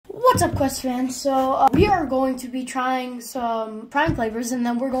What's up, Quest fans? So we are going to be trying some prime flavors, and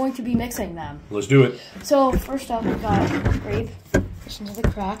then we're going to be mixing them. Let's do it. So first up, we got grape. Listen to the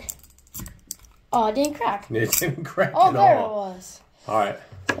crack. Oh, it didn't crack. It didn't crack Oh, at there all. it was. All right.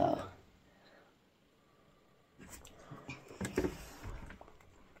 So.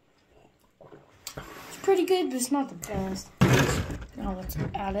 It's pretty good, but it's not the best. Now let's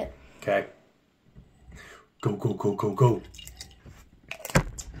add it. Okay. Go, go, go, go, go.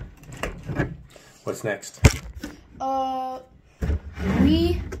 What's next?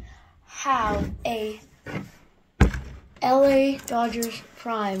 We have a LA Dodgers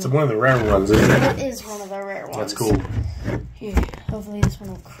Prime. It's one of the rare ones, isn't it? It is one of the rare ones. That's cool. Here, hopefully this one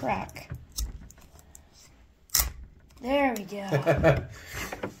will crack. There we go.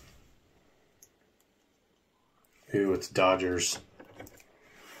 Ooh, it's Dodgers.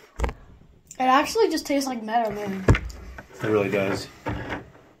 It actually just tastes like Meta Moon. It really does.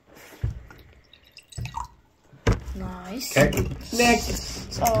 Nice. Okay.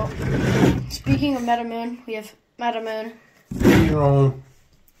 Next. So, speaking of Meta Moon, we have Meta Moon. Your own.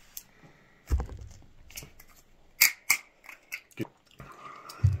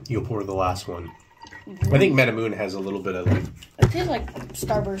 You'll pour the last one. I think Meta Moon has a little bit of like... It tastes like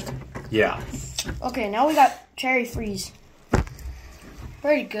Starburst. Yeah. Okay, now we got Cherry Freeze.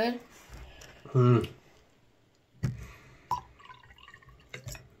 Very good. All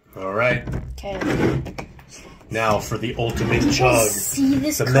right. Okay. Now for the ultimate chug. See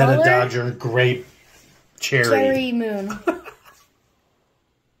this the color? Meta Dodger Grape Cherry. Cherry Moon.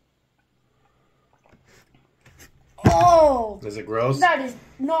 Oh! Is it gross? That is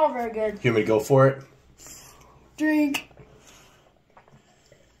not very good. You want me to go for it? Drink.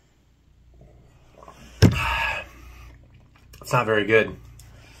 It's not very good.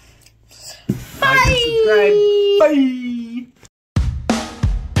 Bye! Like and subscribe. Bye!